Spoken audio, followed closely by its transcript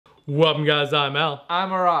Welcome guys, I'm Al.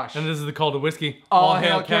 I'm Arash. And this is the Call to Whiskey. All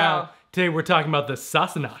hail cow. Today we're talking about the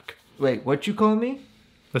Sassenach. Wait, what you call me?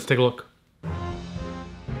 Let's take a look.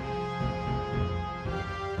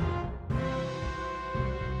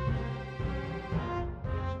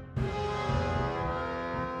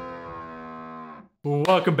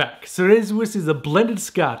 Welcome back. So today's whiskey is a blended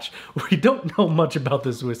Scotch. We don't know much about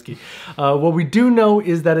this whiskey. What we do know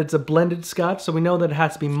is that it's a blended Scotch, so we know that it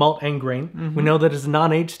has to be malt and grain. We know that it's a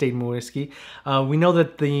non-age statement whiskey. We know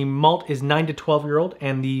that the malt is 9 to 12-year-old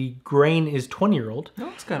and the grain is 20-year-old. Oh,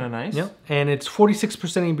 that's kind of nice. Yep, and it's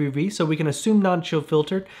 46% ABV, so we can assume non-chill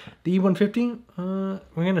filtered. The E150, we're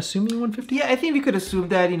going to assume E150? Yeah, I think we could assume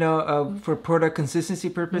that, for product consistency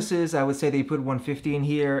purposes, I would say they put 150 in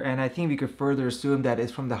here, and I think we could further assume that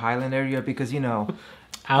it's from the Highland area because,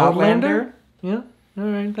 Outlander? Yeah, all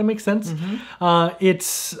right, that makes sense.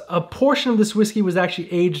 It's a portion of this whiskey was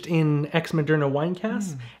actually aged in ex-Moderna wine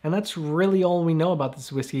casks, and that's really all we know about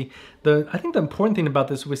this whiskey. I think the important thing about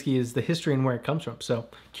this whiskey is the history and where it comes from, so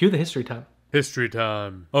cue the history time. History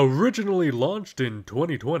time. Originally launched in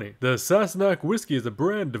 2020, the Sassenach whiskey is a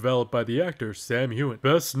brand developed by the actor Sam Hewitt,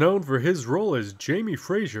 best known for his role as Jamie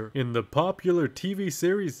Fraser in the popular TV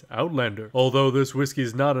series Outlander. Although this whiskey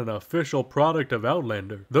is not an official product of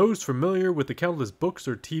Outlander, those familiar with the countless books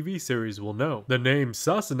or TV series will know. The name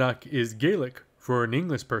Sassenach is Gaelic for an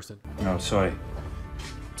English person. No, sorry.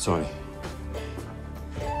 Sorry.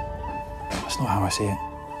 That's not how I say it.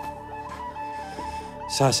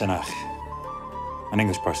 Sassenach. An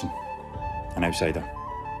English person. An outsider.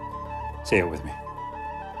 Say it with me.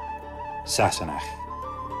 Sassenach.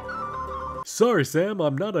 Sorry Sam,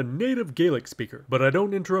 I'm not a native Gaelic speaker, but I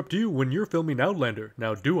don't interrupt you when you're filming Outlander,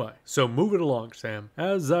 now do I? So move it along, Sam.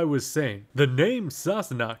 As I was saying, the name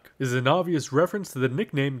Sassenach is an obvious reference to the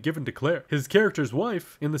nickname given to Claire, his character's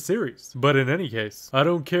wife in the series. But in any case, I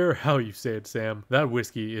don't care how you say it, Sam. That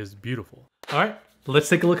whiskey is beautiful. All right, let's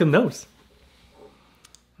take a look at the nose.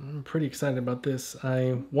 I'm pretty excited about this.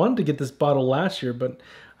 I wanted to get this bottle last year, but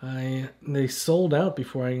they sold out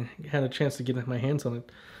before I had a chance to get my hands on it.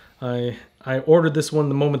 I ordered this one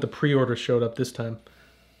the moment the pre-order showed up this time.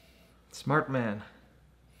 Smart man.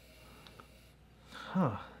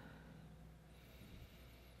 Huh.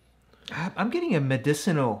 I'm getting a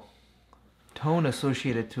medicinal tone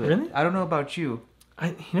associated to it. Really? I don't know about you.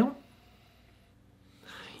 You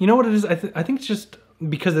know what it is? I think it's just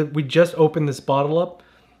because we just opened this bottle up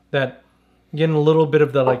that getting a little bit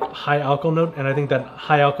of the high alcohol note, and I think that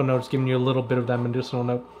high alcohol note is giving you a little bit of that medicinal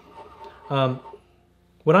note.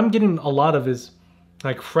 What I'm getting a lot of is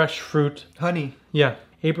fresh fruit, Honey. yeah,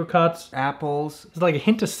 apricots, Apples. it's like a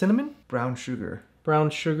hint of cinnamon, Brown sugar. brown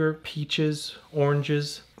sugar, peaches,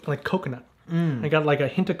 oranges, like coconut. I got a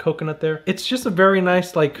hint of coconut there. It's just a very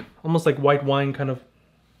nice, almost like white wine kind of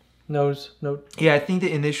nose note. Yeah, I think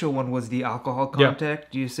the initial one was the alcohol content.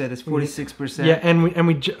 You said it's 46%. Yeah, and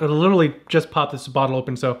we literally just popped this bottle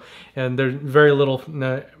open, and there's very little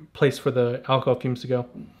place for the alcohol fumes to go.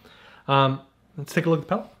 Let's take a look at the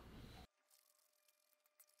palate.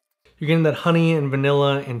 You're getting that honey and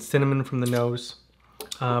vanilla and cinnamon from the nose,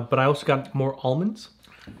 but I also got more almonds.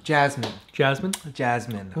 Jasmine. Jasmine?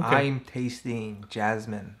 Jasmine. Okay. I'm tasting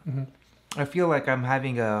jasmine. I feel like I'm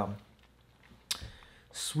having a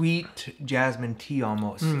sweet jasmine tea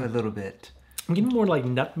almost, a little bit. I'm getting more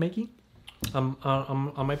nutmeggy on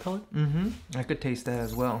my palate. I could taste that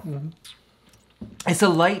as well. It's a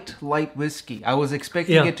light whiskey. I was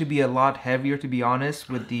expecting it to be a lot heavier, to be honest,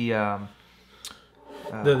 with the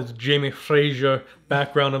Jamie Fraser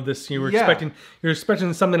background of this. You're expecting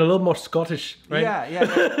something a little more Scottish, right?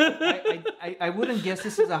 Yeah. I wouldn't guess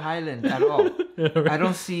this is a Highland at all. Yeah, right. I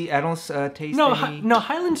don't taste any. No,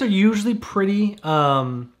 Highlands are usually pretty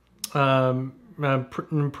pretty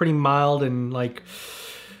mild and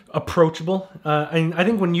approachable. And I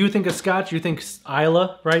think when you think of Scotch, you think Islay,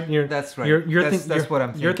 right? That's right. That's what I'm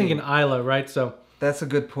thinking. You're thinking Islay, right? So that's a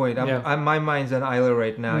good point. My mind's on Islay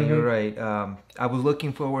right now. You're right. I was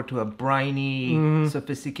looking forward to a briny,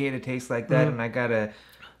 sophisticated taste like that, and I got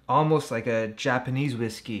almost like a Japanese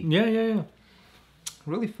whiskey. Yeah.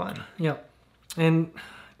 Really fun. Yeah, and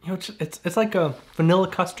it's like a vanilla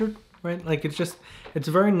custard, right? It's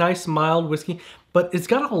a very nice mild whiskey, but it's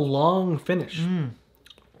got a long finish.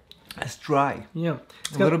 It's dry. Yeah,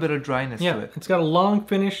 it's got a little bit of dryness to it. It's got a long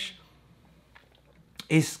finish.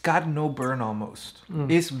 It's got no burn almost.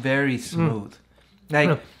 It's very smooth.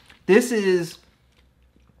 This is...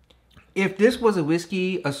 If this was a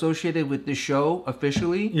whiskey associated with the show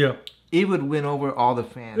officially, it would win over all the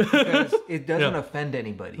fans because it doesn't offend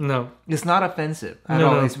anybody. No. It's not offensive at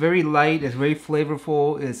all. No. It's very light. It's very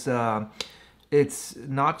flavorful. It's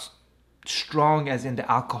not strong as in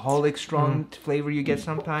the alcoholic strong flavor you get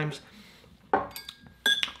sometimes.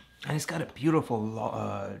 And it's got a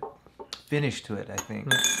beautiful finish to it, I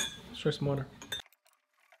think. Let's try some water.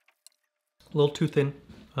 A little too thin.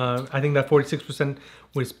 I think that 46%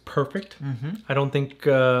 was perfect. I don't think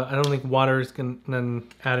water is gonna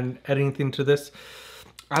add anything to this.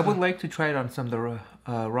 I would like to try it on some of the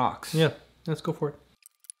rocks. Yeah, let's go for it.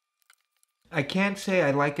 I can't say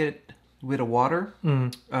I like it with a water.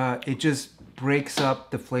 It just breaks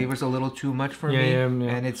up the flavors a little too much for me,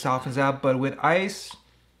 and it softens out. But with ice,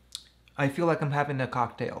 I feel like I'm having a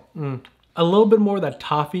cocktail. A little bit more of that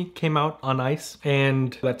toffee came out on ice,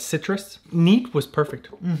 and that citrus. Neat was perfect.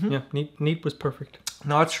 Yeah, neat was perfect.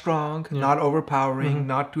 Not strong, not overpowering,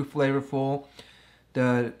 not too flavorful.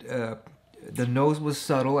 The nose was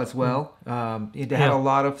subtle as well. It had a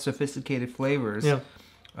lot of sophisticated flavors. Yeah.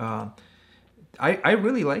 I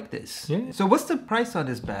really like this. Yeah. So what's the price on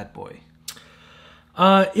this bad boy?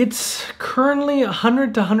 It's currently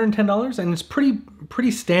 $100 to $110, and it's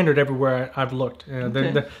pretty standard everywhere I've looked.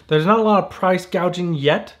 There's not a lot of price gouging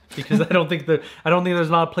yet, because I don't think there's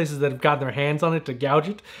a lot of places that have gotten their hands on it to gouge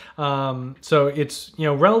it. So it's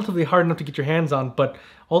relatively hard enough to get your hands on, but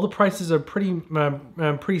all the prices are pretty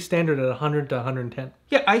standard at $100 to $110.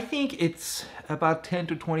 Yeah, I think it's about $10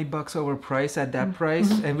 to $20 overpriced at that price,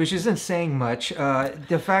 and which isn't saying much.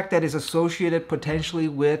 The fact that it's associated potentially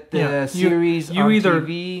with the series on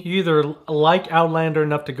TV. You either like Outlander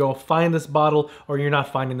enough to go find this bottle, or you're not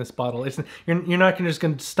finding this bottle. You're not just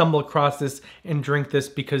going to stumble across this and drink this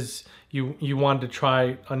because you wanted to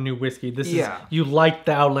try a new whiskey. This is, you liked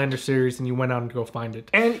the Outlander series and you went out and go find it.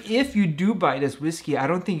 And if you do buy this whiskey, I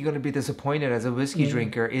don't think you're going to be disappointed as a whiskey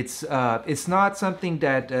drinker. It's not something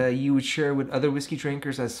that you would share with other whiskey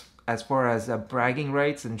drinkers as far as bragging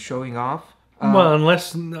rights and showing off. Well,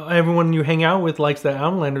 unless everyone you hang out with likes the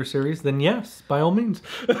Outlander series, then yes, by all means.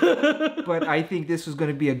 But I think this was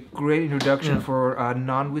going to be a great introduction for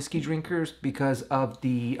non-whiskey drinkers because of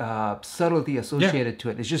the subtlety associated to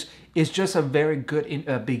it. It's just a very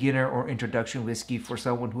good beginner or introduction whiskey for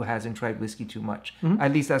someone who hasn't tried whiskey too much.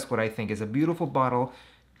 At least that's what I think. It's a beautiful bottle,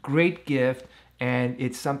 great gift, and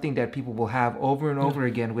it's something that people will have over and over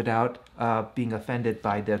again without being offended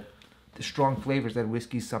by the strong flavors that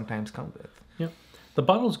whiskeys sometimes come with. Yeah. The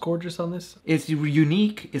bottle's gorgeous on this. It's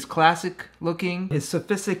unique, it's classic looking, it's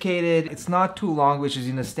sophisticated, it's not too long, which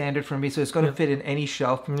is standard for me, so it's going to fit in any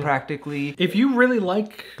shelf practically. If you really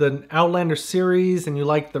like the Outlander series and you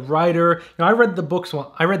like the writer, I read the books.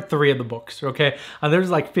 I read 3 of the books, okay? There's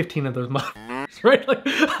like 15 of those months, right? Like,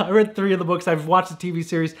 I read 3 of the books, I've watched the TV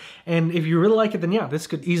series, and if you really like it, then yeah, this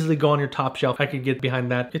could easily go on your top shelf. I could get behind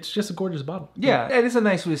that. It's just a gorgeous bottle. Yeah, it is a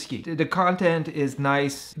nice whiskey. The content is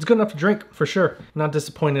nice. It's good enough to drink, for sure. Not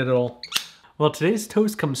disappointed at all. Well, today's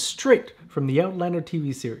toast comes straight from the Outlander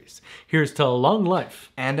TV series. Here's to a long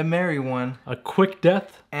life. And a merry one. A quick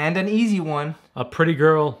death. And an easy one. A pretty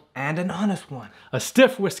girl. And an honest one. A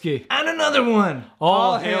stiff whiskey. And another one.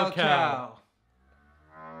 All hail cow.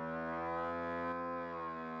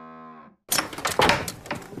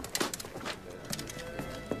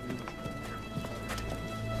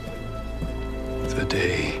 The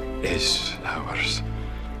day is ours,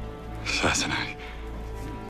 Sassenach.